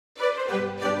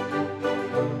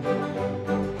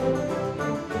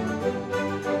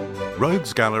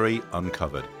Rogues Gallery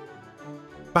Uncovered.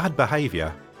 Bad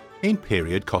behaviour in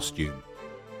period costume.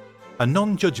 A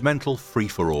non-judgmental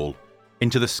free-for-all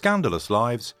into the scandalous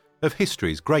lives of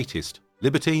history's greatest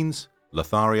libertines,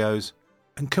 Lotharios,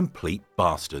 and complete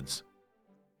bastards.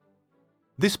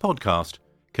 This podcast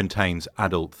contains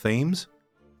adult themes,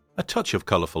 a touch of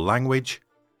colourful language,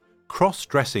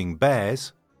 cross-dressing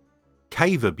bears,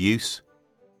 cave abuse,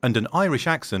 and an Irish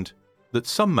accent that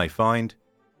some may find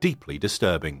deeply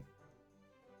disturbing.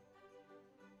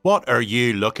 What are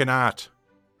you looking at?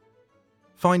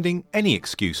 Finding any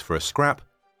excuse for a scrap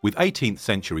with 18th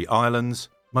century Ireland's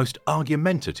most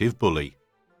argumentative bully,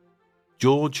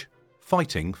 George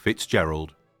Fighting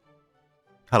Fitzgerald.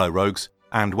 Hello rogues,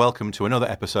 and welcome to another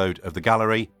episode of The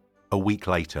Gallery, a week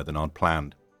later than I'd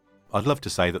planned. I'd love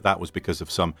to say that was because of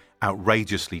some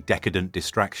outrageously decadent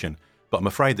distraction, but I'm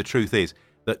afraid the truth is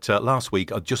that last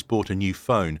week I'd just bought a new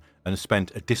phone and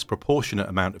spent a disproportionate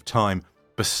amount of time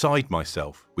beside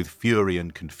myself with fury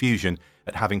and confusion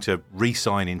at having to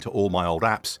re-sign into all my old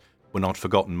apps when I'd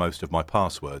forgotten most of my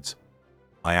passwords.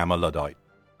 I am a Luddite,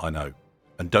 I know.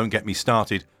 And don't get me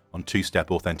started on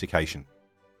two-step authentication.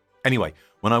 Anyway,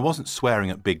 when I wasn't swearing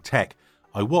at big tech,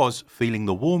 I was feeling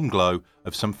the warm glow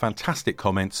of some fantastic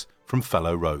comments from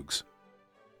fellow rogues.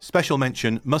 Special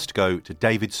mention must go to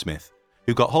David Smith,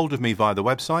 who got hold of me via the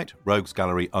website,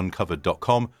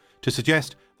 roguesgalleryuncovered.com, to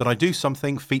suggest that I do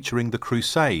something featuring the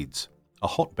Crusades, a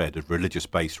hotbed of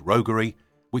religious-based roguery,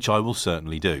 which I will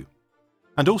certainly do.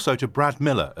 And also to Brad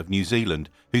Miller of New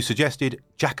Zealand, who suggested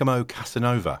Giacomo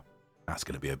Casanova, that's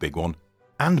going to be a big one,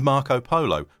 and Marco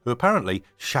Polo, who apparently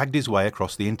shagged his way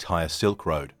across the entire Silk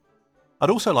Road. I'd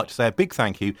also like to say a big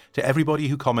thank you to everybody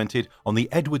who commented on the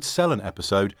Edward Sellon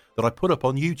episode that I put up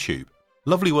on YouTube.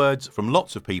 Lovely words from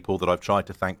lots of people that I've tried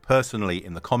to thank personally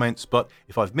in the comments, but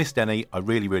if I've missed any, I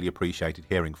really appreciated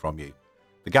hearing from you.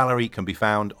 The gallery can be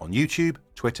found on YouTube,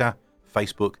 Twitter,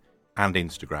 Facebook, and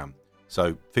Instagram.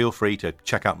 So feel free to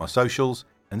check out my socials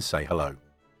and say hello.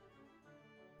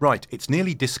 Right, it's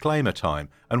nearly disclaimer time,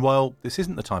 and while this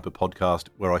isn't the type of podcast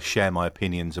where I share my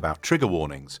opinions about trigger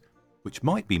warnings, which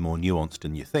might be more nuanced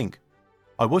than you think,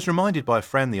 I was reminded by a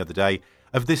friend the other day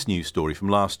of this news story from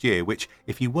last year, which,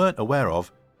 if you weren't aware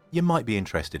of, you might be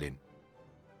interested in.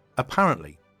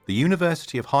 Apparently, the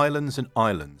University of Highlands and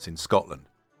Islands in Scotland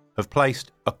have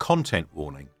placed a content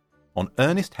warning on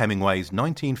Ernest Hemingway's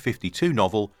 1952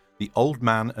 novel The Old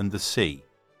Man and the Sea,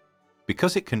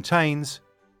 because it contains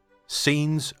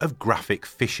scenes of graphic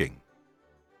fishing.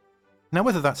 Now,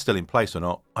 whether that's still in place or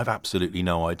not, I've absolutely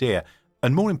no idea,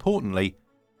 and more importantly,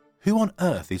 who on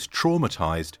earth is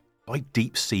traumatised by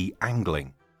deep-sea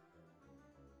angling?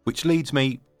 Which leads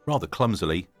me, rather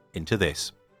clumsily, into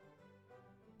this.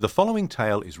 The following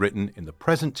tale is written in the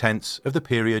present tense of the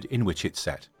period in which it's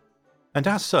set, and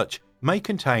as such may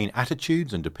contain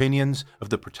attitudes and opinions of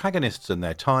the protagonists and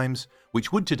their times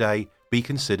which would today be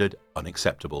considered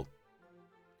unacceptable.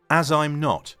 As I'm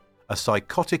not a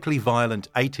psychotically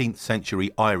violent 18th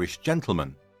century Irish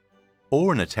gentleman,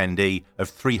 or an attendee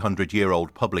of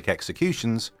 300-year-old public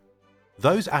executions,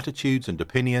 those attitudes and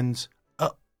opinions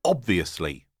are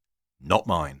obviously not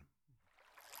mine.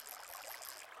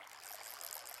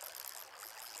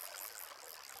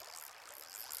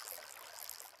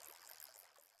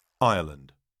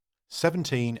 Ireland,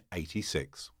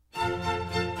 1786.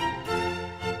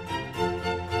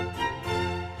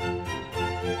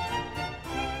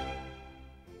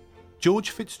 George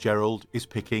Fitzgerald is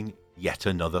picking yet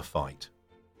another fight.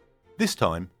 This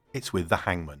time, it's with the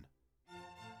hangman.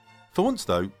 For once,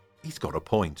 though, he's got a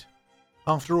point.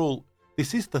 After all,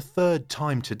 this is the third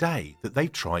time today that they've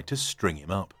tried to string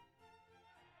him up.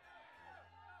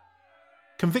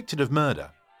 Convicted of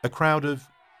murder, a crowd of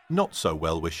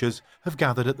not-so-well-wishers have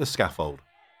gathered at the scaffold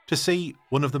to see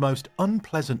one of the most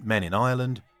unpleasant men in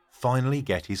Ireland finally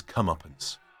get his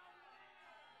comeuppance.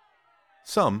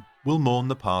 Some will mourn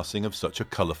the passing of such a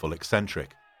colourful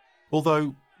eccentric,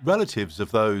 although relatives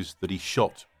of those that he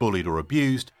shot, bullied or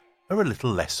abused are a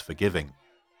little less forgiving.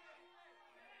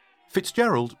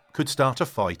 Fitzgerald could start a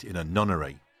fight in a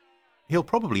nunnery. He'll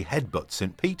probably headbutt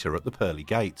St. Peter at the pearly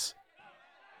gates.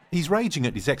 He's raging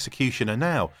at his executioner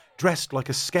now, dressed like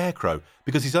a scarecrow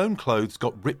because his own clothes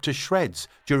got ripped to shreds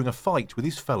during a fight with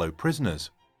his fellow prisoners.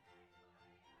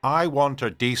 "I want a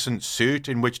decent suit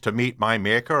in which to meet my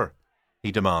maker,"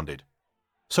 he demanded.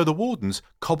 So the wardens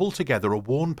cobbled together a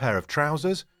worn pair of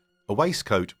trousers, a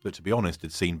waistcoat that, to be honest,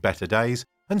 had seen better days,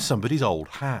 and somebody's old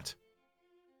hat.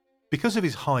 Because of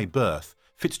his high birth,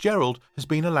 Fitzgerald has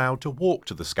been allowed to walk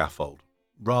to the scaffold,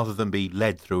 rather than be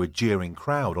led through a jeering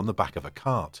crowd on the back of a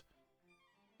cart.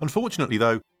 Unfortunately,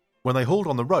 though, when they hauled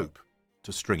on the rope,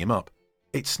 to string him up,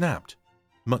 it snapped,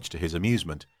 much to his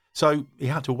amusement, so he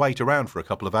had to wait around for a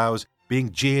couple of hours,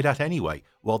 being jeered at anyway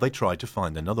while they tried to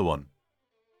find another one.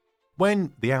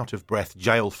 When the out-of-breath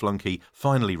jail flunky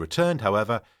finally returned,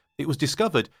 however, it was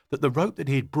discovered that the rope that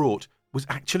he had brought was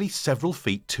actually several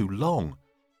feet too long.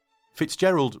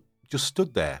 Fitzgerald just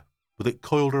stood there with it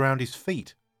coiled around his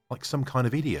feet like some kind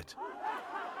of idiot.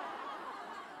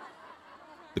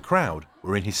 The crowd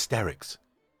were in hysterics.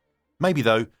 Maybe,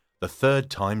 though, the third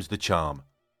time's the charm.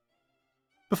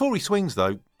 Before he swings,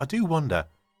 though, I do wonder,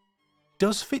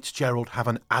 does Fitzgerald have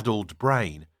an addled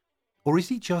brain, or is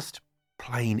he just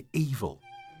plain evil?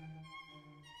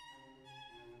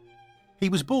 He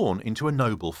was born into a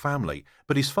noble family,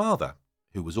 but his father,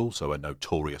 who was also a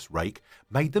notorious rake,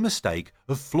 made the mistake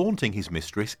of flaunting his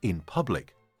mistress in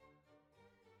public.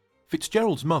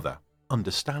 Fitzgerald's mother,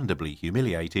 understandably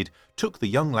humiliated, took the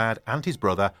young lad and his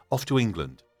brother off to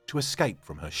England to escape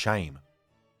from her shame.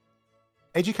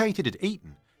 Educated at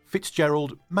Eton,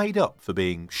 Fitzgerald made up for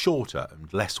being shorter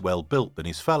and less well-built than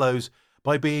his fellows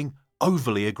by being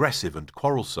overly aggressive and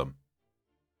quarrelsome.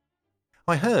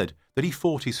 I heard that he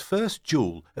fought his first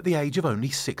duel at the age of only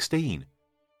 16,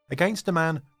 against a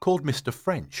man called Mr.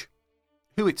 French,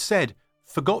 who, it said,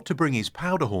 forgot to bring his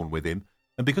powder horn with him,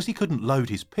 and because he couldn't load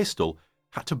his pistol,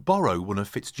 had to borrow one of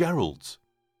Fitzgerald's.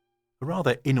 A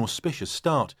rather inauspicious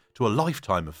start to a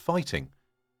lifetime of fighting.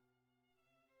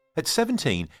 At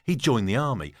 17, he joined the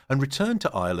army and returned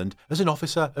to Ireland as an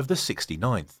officer of the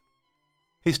 69th.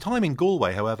 His time in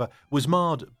Galway, however, was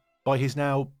marred by his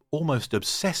now almost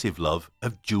obsessive love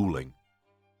of duelling.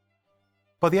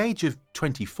 By the age of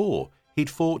 24, he'd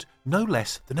fought no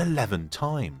less than 11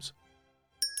 times.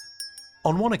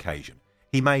 On one occasion,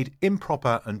 he made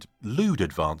improper and lewd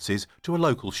advances to a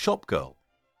local shopgirl,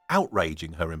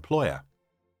 outraging her employer.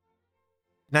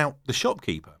 Now, the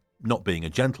shopkeeper, not being a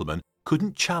gentleman,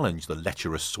 couldn't challenge the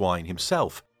lecherous swine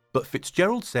himself, but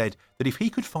Fitzgerald said that if he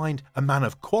could find a man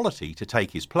of quality to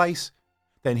take his place,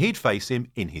 then he'd face him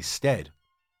in his stead.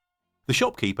 The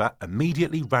shopkeeper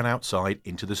immediately ran outside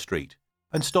into the street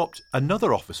and stopped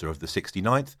another officer of the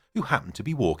 69th who happened to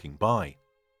be walking by.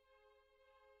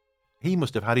 He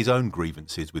must have had his own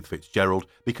grievances with Fitzgerald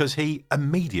because he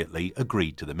immediately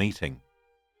agreed to the meeting.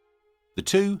 The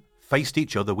two faced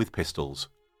each other with pistols.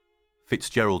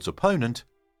 Fitzgerald's opponent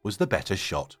was the better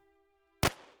shot.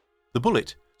 The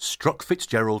bullet struck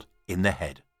Fitzgerald in the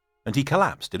head, and he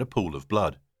collapsed in a pool of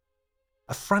blood.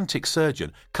 A frantic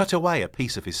surgeon cut away a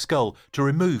piece of his skull to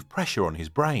remove pressure on his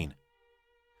brain.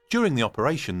 During the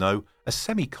operation, though, a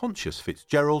semi-conscious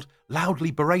Fitzgerald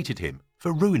loudly berated him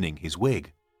for ruining his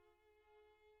wig.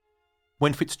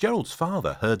 When Fitzgerald's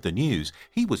father heard the news,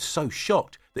 he was so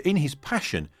shocked that in his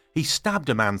passion he stabbed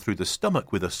a man through the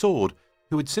stomach with a sword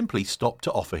who had simply stopped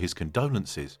to offer his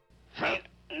condolences.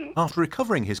 After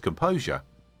recovering his composure,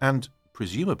 and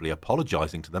presumably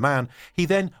apologising to the man, he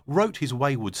then wrote his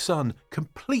wayward son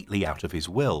completely out of his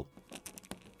will.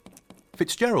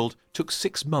 Fitzgerald took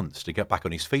 6 months to get back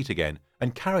on his feet again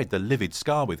and carried the livid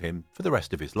scar with him for the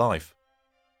rest of his life.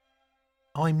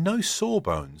 I'm no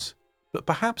sawbones, but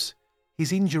perhaps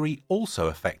his injury also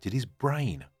affected his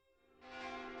brain.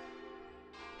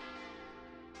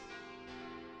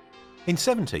 In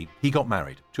 70, he got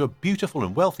married to a beautiful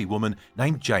and wealthy woman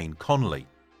named Jane Connolly.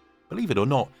 Believe it or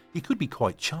not, he could be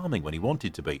quite charming when he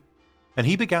wanted to be, and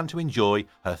he began to enjoy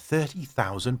her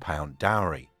 £30,000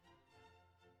 dowry.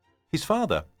 His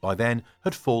father, by then,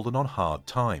 had fallen on hard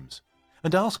times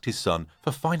and asked his son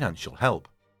for financial help.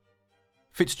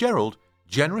 Fitzgerald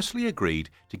generously agreed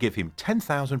to give him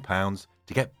 £10,000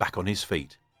 to get back on his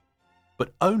feet,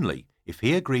 but only if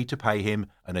he agreed to pay him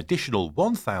an additional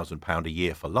 £1,000 a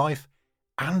year for life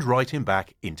and write him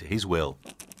back into his will.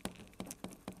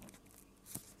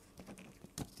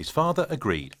 His father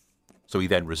agreed, so he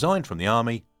then resigned from the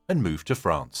army and moved to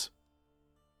France.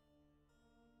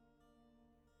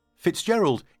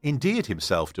 Fitzgerald endeared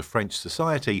himself to French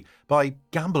society by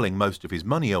gambling most of his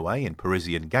money away in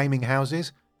Parisian gaming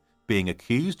houses, being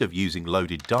accused of using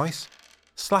loaded dice,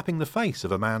 slapping the face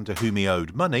of a man to whom he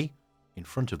owed money, in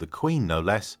front of the Queen no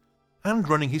less, and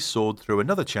running his sword through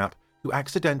another chap who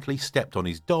accidentally stepped on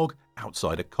his dog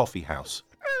outside a coffee house.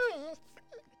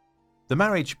 The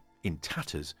marriage in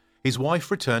tatters, his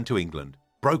wife returned to England,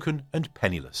 broken and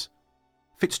penniless.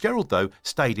 Fitzgerald, though,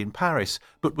 stayed in Paris,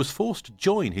 but was forced to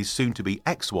join his soon-to-be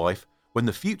ex-wife when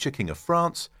the future King of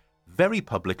France very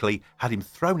publicly had him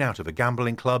thrown out of a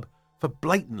gambling club for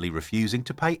blatantly refusing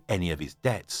to pay any of his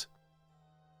debts.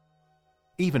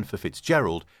 Even for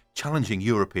Fitzgerald, challenging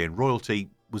European royalty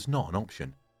was not an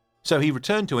option, so he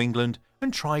returned to England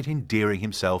and tried endearing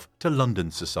himself to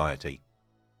London society.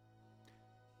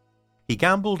 He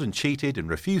gambled and cheated and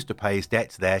refused to pay his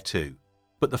debts there too.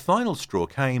 But the final straw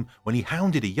came when he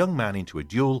hounded a young man into a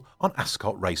duel on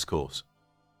Ascot Racecourse.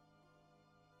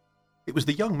 It was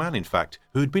the young man, in fact,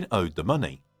 who had been owed the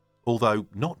money, although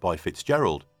not by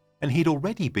Fitzgerald, and he'd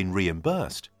already been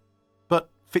reimbursed. But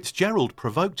Fitzgerald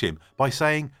provoked him by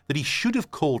saying that he should have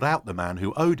called out the man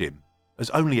who owed him, as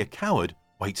only a coward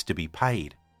waits to be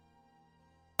paid.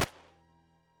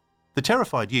 The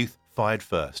terrified youth fired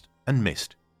first and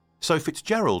missed, so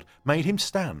Fitzgerald made him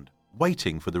stand,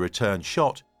 waiting for the return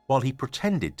shot while he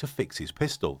pretended to fix his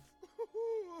pistol.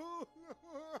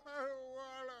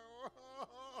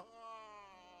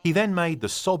 He then made the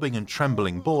sobbing and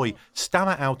trembling boy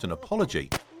stammer out an apology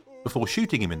before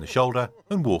shooting him in the shoulder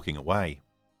and walking away.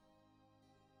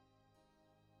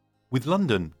 With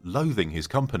London loathing his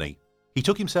company, he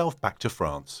took himself back to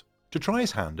France to try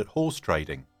his hand at horse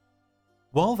trading.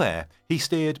 While there, he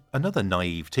steered another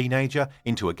naive teenager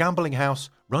into a gambling house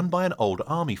run by an old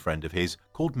army friend of his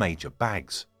called Major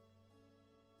Baggs.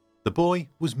 The boy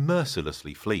was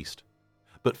mercilessly fleeced,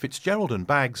 but Fitzgerald and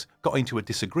Baggs got into a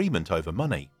disagreement over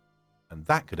money, and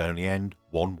that could only end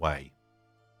one way.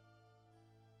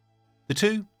 The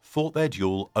two fought their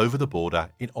duel over the border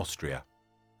in Austria.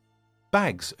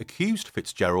 Baggs accused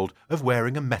Fitzgerald of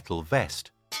wearing a metal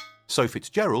vest, so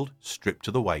Fitzgerald stripped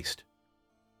to the waist.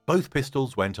 Both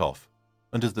pistols went off,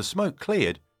 and as the smoke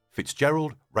cleared,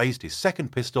 Fitzgerald raised his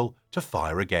second pistol to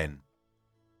fire again.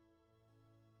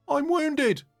 "I'm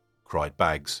wounded," cried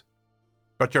Baggs.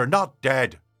 "But you're not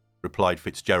dead," replied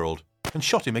Fitzgerald, and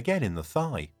shot him again in the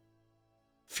thigh.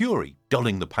 Fury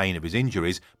dulling the pain of his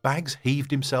injuries, Baggs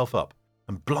heaved himself up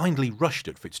and blindly rushed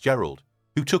at Fitzgerald,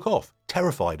 who took off,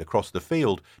 terrified, across the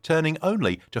field, turning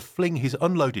only to fling his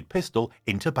unloaded pistol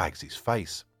into Baggs's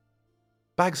face.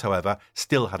 Baggs, however,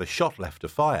 still had a shot left to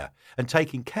fire, and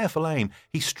taking careful aim,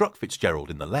 he struck Fitzgerald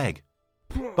in the leg.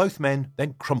 Both men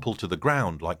then crumpled to the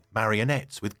ground like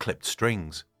marionettes with clipped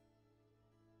strings.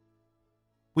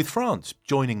 With France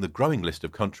joining the growing list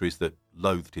of countries that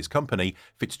loathed his company,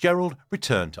 Fitzgerald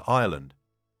returned to Ireland,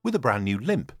 with a brand new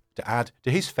limp to add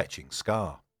to his fetching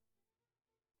scar.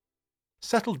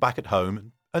 Settled back at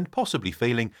home, and possibly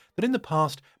feeling that in the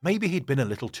past maybe he'd been a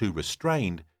little too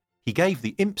restrained, he gave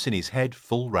the imps in his head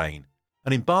full rein,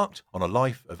 and embarked on a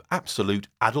life of absolute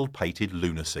addle-pated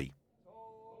lunacy.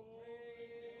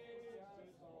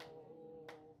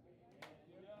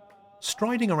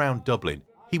 Striding around Dublin,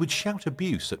 he would shout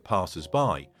abuse at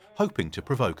passers-by, hoping to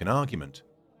provoke an argument.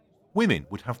 Women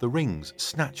would have the rings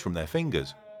snatched from their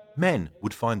fingers. Men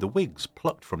would find the wigs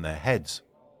plucked from their heads.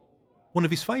 One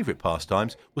of his favourite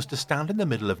pastimes was to stand in the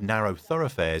middle of narrow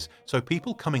thoroughfares so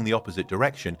people coming the opposite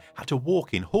direction had to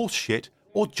walk in horse shit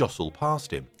or jostle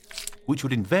past him, which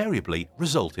would invariably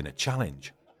result in a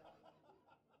challenge.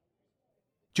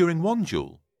 During one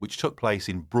duel, which took place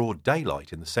in broad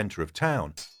daylight in the centre of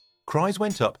town, cries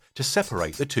went up to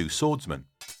separate the two swordsmen,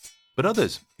 but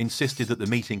others insisted that the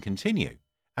meeting continue,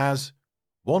 as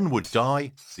one would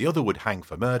die, the other would hang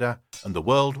for murder, and the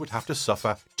world would have to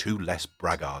suffer two less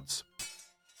braggarts.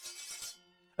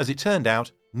 As it turned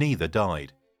out, neither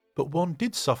died, but one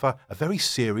did suffer a very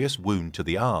serious wound to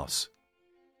the arse.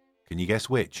 Can you guess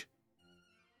which?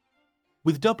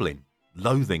 With Dublin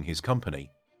loathing his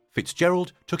company,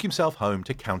 Fitzgerald took himself home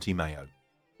to County Mayo,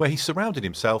 where he surrounded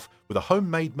himself with a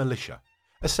homemade militia,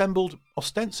 assembled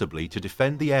ostensibly to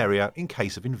defend the area in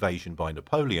case of invasion by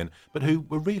Napoleon, but who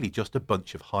were really just a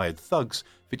bunch of hired thugs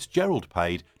Fitzgerald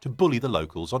paid to bully the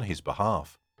locals on his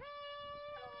behalf.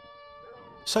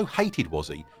 So hated was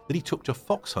he that he took to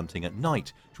fox hunting at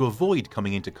night to avoid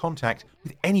coming into contact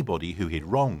with anybody who he'd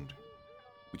wronged,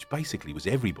 which basically was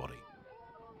everybody.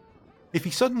 If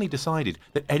he suddenly decided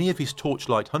that any of his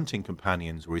torchlight hunting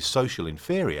companions were his social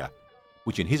inferior,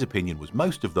 which in his opinion was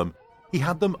most of them, he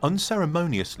had them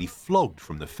unceremoniously flogged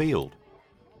from the field.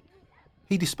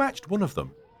 He dispatched one of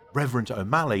them, Reverend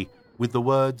O'Malley, with the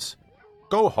words,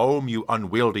 "Go home, you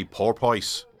unwieldy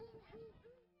porpoise."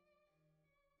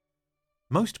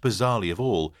 Most bizarrely of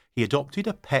all, he adopted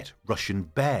a pet Russian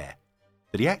bear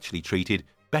that he actually treated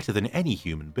better than any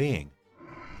human being.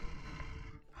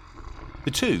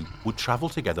 The two would travel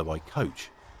together by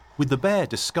coach, with the bear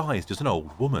disguised as an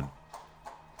old woman.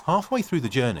 Halfway through the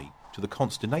journey, to the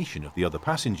consternation of the other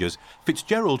passengers,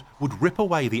 Fitzgerald would rip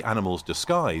away the animal's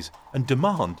disguise and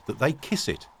demand that they kiss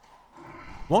it.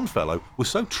 One fellow was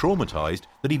so traumatised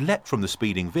that he leapt from the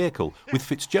speeding vehicle, with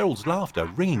Fitzgerald's laughter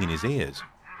ringing in his ears.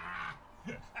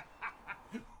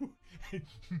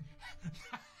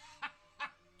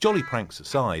 Jolly pranks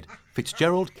aside,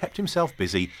 Fitzgerald kept himself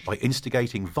busy by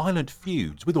instigating violent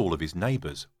feuds with all of his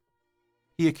neighbours.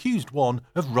 He accused one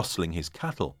of rustling his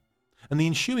cattle, and the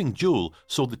ensuing duel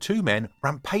saw the two men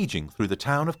rampaging through the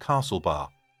town of Castlebar,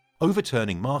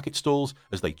 overturning market stalls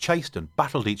as they chased and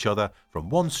battled each other from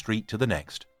one street to the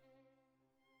next.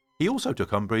 He also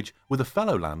took umbrage with a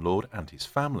fellow landlord and his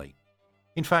family.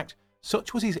 In fact,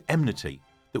 such was his enmity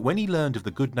that when he learned of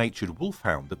the good-natured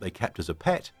wolfhound that they kept as a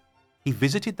pet, he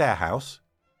visited their house,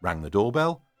 rang the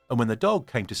doorbell, and when the dog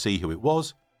came to see who it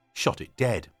was, shot it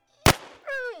dead.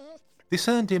 This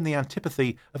earned him the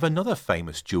antipathy of another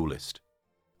famous duellist,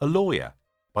 a lawyer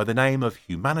by the name of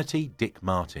Humanity Dick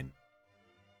Martin.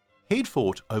 He'd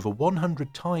fought over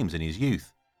 100 times in his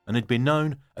youth and had been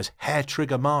known as Hair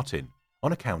Trigger Martin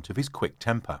on account of his quick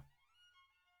temper.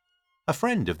 A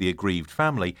friend of the aggrieved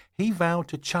family, he vowed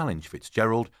to challenge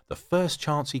Fitzgerald the first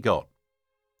chance he got,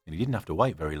 and he didn't have to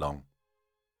wait very long.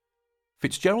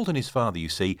 Fitzgerald and his father, you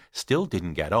see, still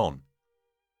didn't get on.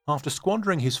 After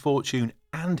squandering his fortune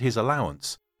and his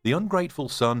allowance, the ungrateful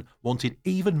son wanted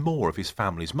even more of his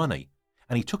family's money,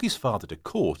 and he took his father to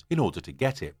court in order to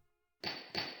get it.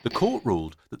 The court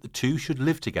ruled that the two should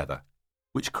live together,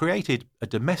 which created a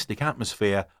domestic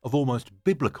atmosphere of almost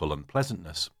biblical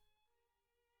unpleasantness.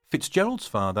 Fitzgerald's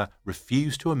father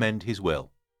refused to amend his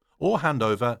will, or hand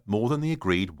over more than the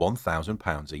agreed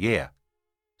 £1,000 a year,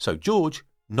 so George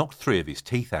knocked 3 of his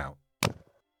teeth out.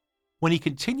 When he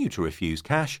continued to refuse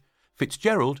cash,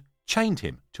 Fitzgerald chained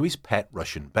him to his pet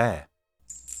Russian bear.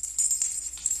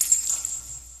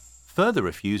 Further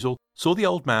refusal saw the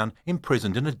old man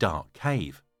imprisoned in a dark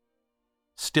cave,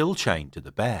 still chained to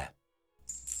the bear.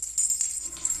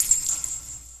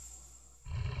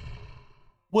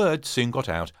 Word soon got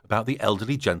out about the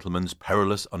elderly gentleman's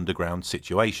perilous underground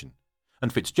situation,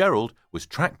 and Fitzgerald was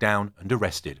tracked down and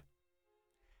arrested.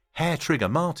 Hair Trigger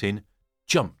Martin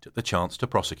jumped at the chance to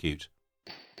prosecute.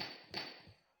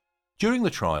 During the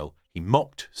trial, he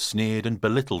mocked, sneered and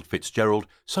belittled Fitzgerald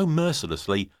so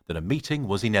mercilessly that a meeting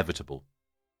was inevitable.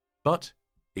 But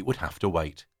it would have to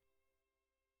wait.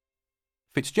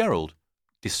 Fitzgerald,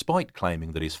 despite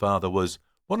claiming that his father was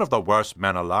one of the worst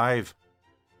men alive,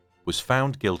 was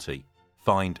found guilty,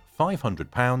 fined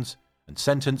 £500 and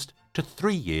sentenced to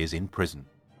 3 years in prison.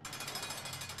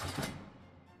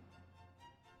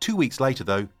 2 weeks later,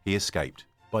 though, he escaped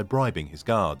by bribing his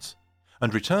guards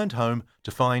and returned home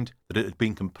to find that it had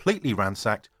been completely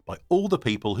ransacked by all the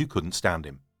people who couldn't stand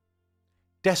him.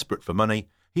 Desperate for money,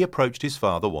 he approached his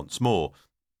father once more,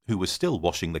 who was still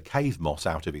washing the cave moss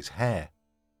out of his hair.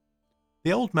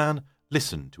 The old man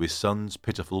listened to his son's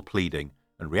pitiful pleading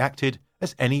and reacted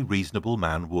as any reasonable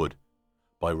man would,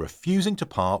 by refusing to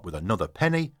part with another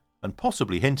penny and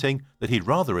possibly hinting that he'd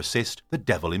rather assist the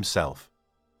devil himself.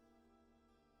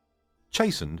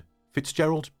 Chastened,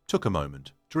 Fitzgerald took a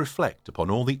moment to reflect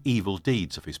upon all the evil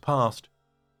deeds of his past.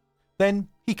 Then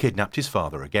he kidnapped his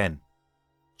father again,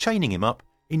 chaining him up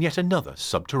in yet another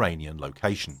subterranean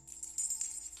location.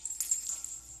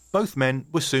 Both men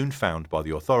were soon found by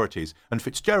the authorities, and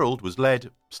Fitzgerald was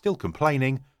led, still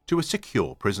complaining, to a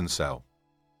secure prison cell.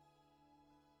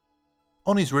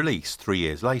 On his release 3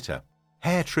 years later,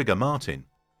 Hair Trigger Martin,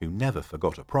 who never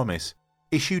forgot a promise,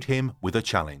 issued him with a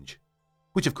challenge,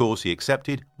 which of course he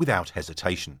accepted without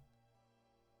hesitation.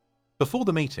 Before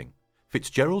the meeting,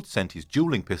 Fitzgerald sent his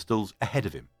duelling pistols ahead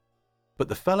of him, but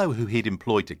the fellow who he'd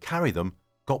employed to carry them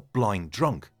got blind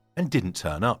drunk and didn't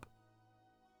turn up.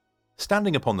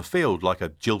 Standing upon the field like a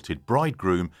jilted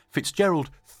bridegroom, Fitzgerald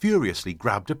furiously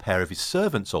grabbed a pair of his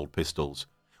servant's old pistols,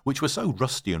 which were so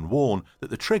rusty and worn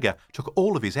that the trigger took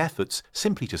all of his efforts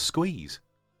simply to squeeze.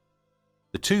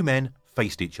 The two men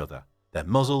faced each other, their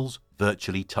muzzles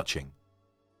virtually touching.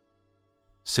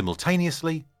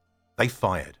 Simultaneously, they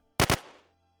fired.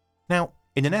 Now,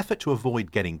 in an effort to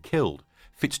avoid getting killed,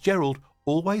 Fitzgerald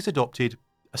always adopted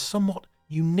a somewhat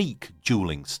unique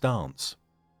duelling stance.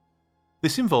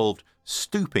 This involved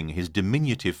stooping his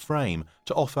diminutive frame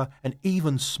to offer an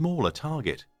even smaller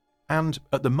target, and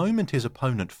at the moment his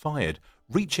opponent fired,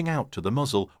 reaching out to the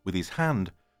muzzle with his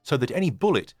hand so that any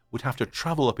bullet would have to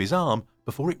travel up his arm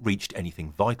before it reached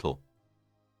anything vital.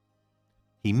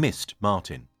 He missed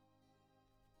Martin.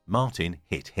 Martin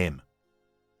hit him.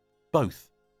 Both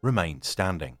remained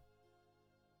standing.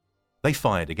 They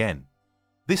fired again.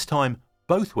 This time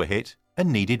both were hit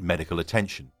and needed medical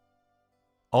attention.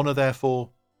 Honour, therefore,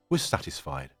 was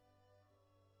satisfied.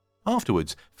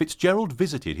 Afterwards, Fitzgerald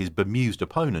visited his bemused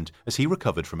opponent as he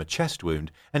recovered from a chest wound,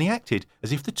 and he acted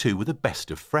as if the two were the best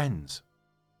of friends.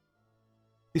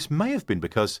 This may have been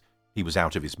because he was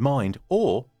out of his mind,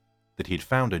 or that he had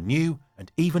found a new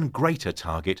and even greater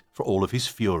target for all of his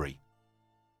fury.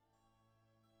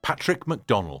 Patrick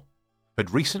MacDonnell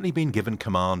had recently been given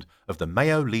command of the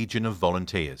Mayo Legion of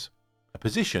Volunteers, a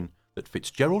position that that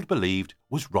Fitzgerald believed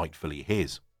was rightfully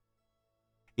his.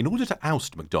 In order to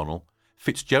oust MacDonald,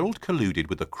 Fitzgerald colluded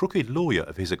with a crooked lawyer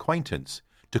of his acquaintance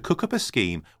to cook up a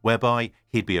scheme whereby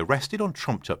he'd be arrested on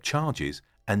trumped-up charges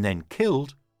and then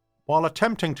killed while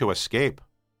attempting to escape.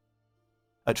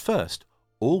 At first,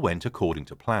 all went according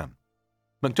to plan.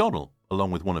 MacDonald,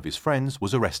 along with one of his friends,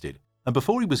 was arrested, and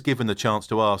before he was given the chance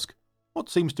to ask, "What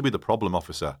seems to be the problem,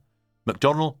 officer?"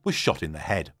 MacDonald was shot in the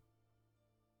head.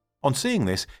 On seeing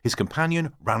this, his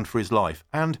companion ran for his life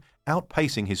and,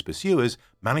 outpacing his pursuers,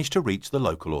 managed to reach the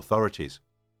local authorities.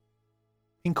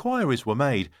 Inquiries were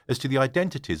made as to the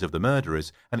identities of the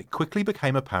murderers, and it quickly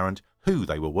became apparent who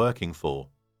they were working for.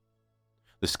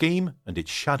 The scheme and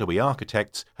its shadowy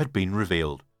architects had been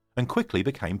revealed, and quickly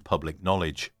became public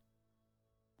knowledge.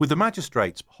 With the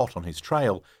magistrates hot on his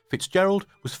trail, Fitzgerald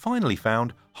was finally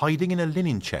found hiding in a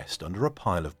linen chest under a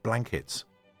pile of blankets.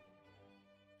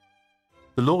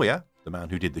 The lawyer, the man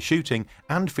who did the shooting,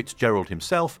 and Fitzgerald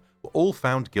himself were all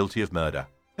found guilty of murder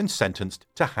and sentenced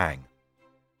to hang.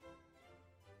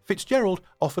 Fitzgerald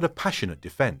offered a passionate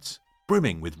defence,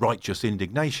 brimming with righteous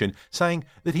indignation, saying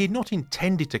that he had not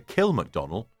intended to kill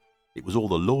MacDonald, it was all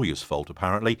the lawyer's fault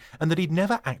apparently, and that he'd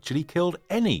never actually killed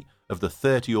any of the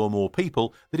 30 or more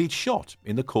people that he'd shot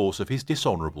in the course of his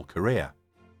dishonourable career.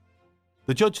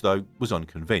 The judge, though, was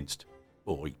unconvinced,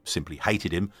 or he simply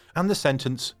hated him, and the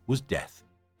sentence was death.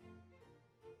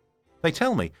 They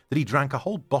tell me that he drank a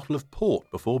whole bottle of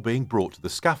port before being brought to the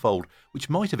scaffold,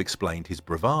 which might have explained his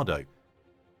bravado.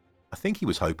 I think he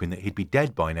was hoping that he'd be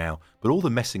dead by now, but all the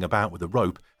messing about with the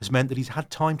rope has meant that he's had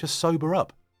time to sober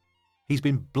up. He's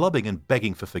been blubbing and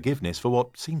begging for forgiveness for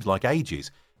what seems like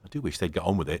ages. I do wish they'd get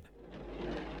on with it.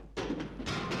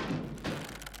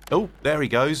 Oh, there he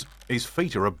goes. His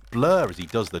feet are a blur as he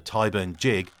does the Tyburn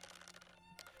jig.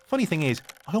 Funny thing is,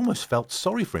 I almost felt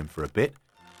sorry for him for a bit,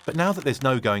 but now that there's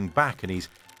no going back and he's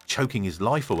choking his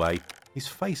life away, his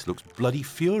face looks bloody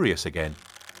furious again.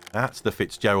 That's the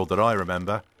Fitzgerald that I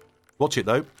remember. Watch it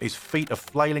though, his feet are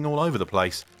flailing all over the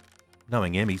place.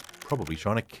 Knowing him, he's probably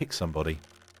trying to kick somebody.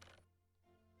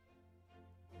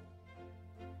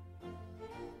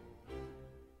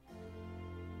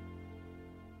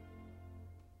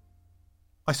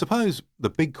 I suppose the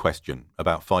big question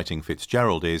about fighting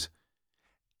Fitzgerald is,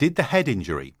 did the head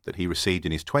injury that he received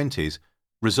in his 20s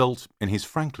result in his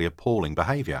frankly appalling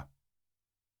behaviour?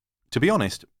 To be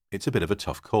honest, it's a bit of a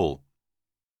tough call.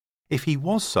 If he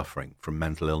was suffering from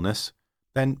mental illness,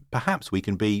 then perhaps we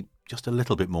can be just a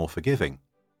little bit more forgiving.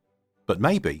 But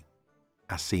maybe,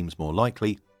 as seems more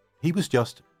likely, he was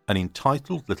just an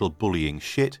entitled little bullying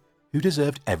shit who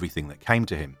deserved everything that came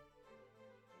to him.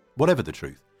 Whatever the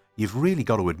truth, you've really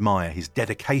got to admire his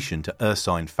dedication to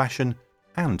ursine fashion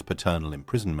and paternal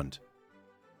imprisonment.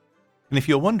 And if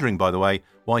you're wondering, by the way,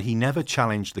 why he never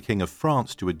challenged the King of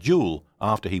France to a duel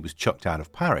after he was chucked out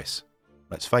of Paris,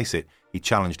 let's face it, he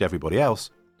challenged everybody else,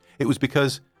 it was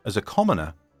because, as a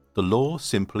commoner, the law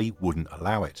simply wouldn't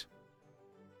allow it.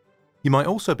 You might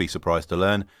also be surprised to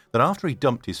learn that after he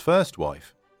dumped his first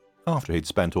wife, after he'd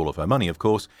spent all of her money, of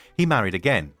course, he married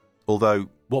again, although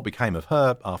what became of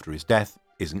her after his death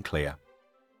isn't clear.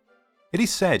 It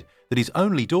is said that his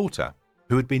only daughter,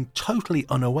 who had been totally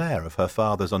unaware of her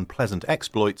father's unpleasant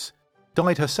exploits,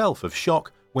 died herself of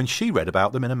shock when she read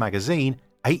about them in a magazine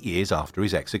 8 years after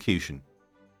his execution.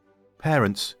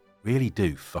 Parents really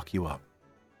do fuck you up.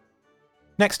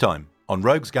 Next time on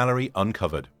Rogues Gallery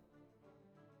Uncovered.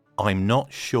 I'm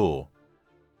not sure.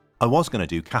 I was going to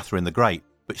do Catherine the Great,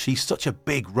 but she's such a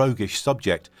big roguish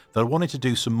subject that I wanted to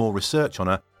do some more research on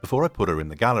her before I put her in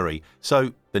the gallery,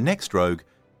 so the next rogue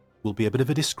will be a bit of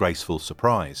a disgraceful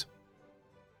surprise.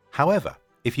 However,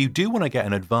 if you do want to get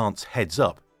an advance heads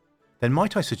up, then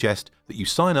might I suggest that you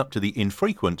sign up to the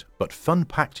infrequent but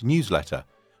fun-packed newsletter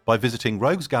by visiting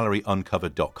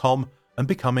roguesgalleryuncovered.com and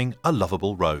becoming a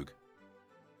lovable rogue.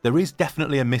 There is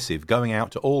definitely a missive going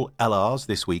out to all LRs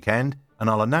this weekend, and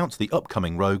I'll announce the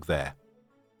upcoming rogue there.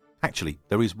 Actually,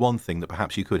 there is one thing that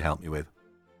perhaps you could help me with.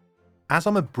 As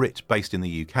I'm a Brit based in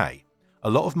the UK, a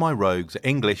lot of my rogues are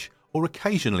English or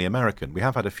occasionally American. We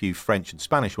have had a few French and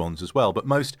Spanish ones as well, but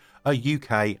most are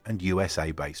UK and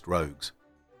USA based rogues.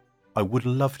 I would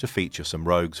love to feature some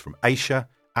rogues from Asia,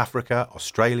 Africa,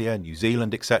 Australia, New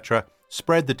Zealand, etc.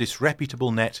 Spread the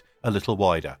disreputable net a little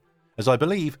wider, as I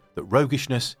believe that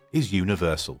roguishness is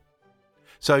universal.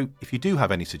 So if you do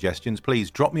have any suggestions,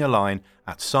 please drop me a line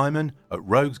at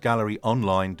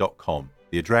simon@roguesgalleryonline.com.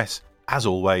 The address, as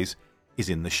always, is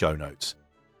in the show notes.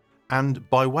 And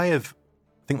by way of,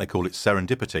 I think they call it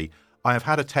serendipity, I have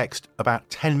had a text about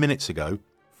 10 minutes ago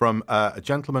from a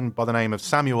gentleman by the name of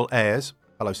Samuel Ayres,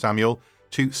 hello Samuel,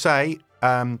 to say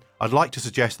I'd like to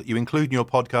suggest that you include in your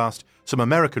podcast some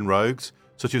American rogues,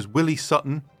 such as Willie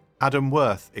Sutton, Adam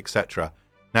Worth, etc.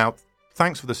 Now,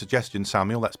 thanks for the suggestion,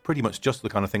 Samuel. That's pretty much just the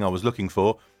kind of thing I was looking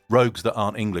for. Rogues that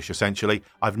aren't English, essentially.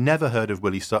 I've never heard of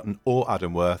Willie Sutton or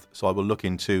Adam Worth, so I will look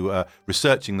into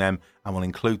researching them and will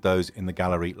include those in the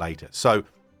gallery later. So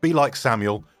be like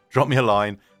Samuel, drop me a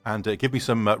line and give me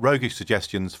some roguish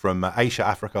suggestions from Asia,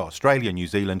 Africa, Australia, New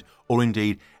Zealand, or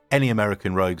indeed any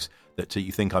American rogues that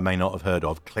you think I may not have heard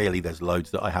of. Clearly there's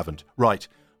loads that I haven't. Right,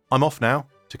 I'm off now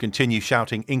to continue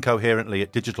shouting incoherently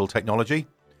at digital technology.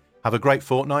 Have a great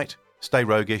fortnight, stay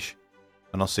roguish,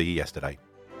 and I'll see you yesterday.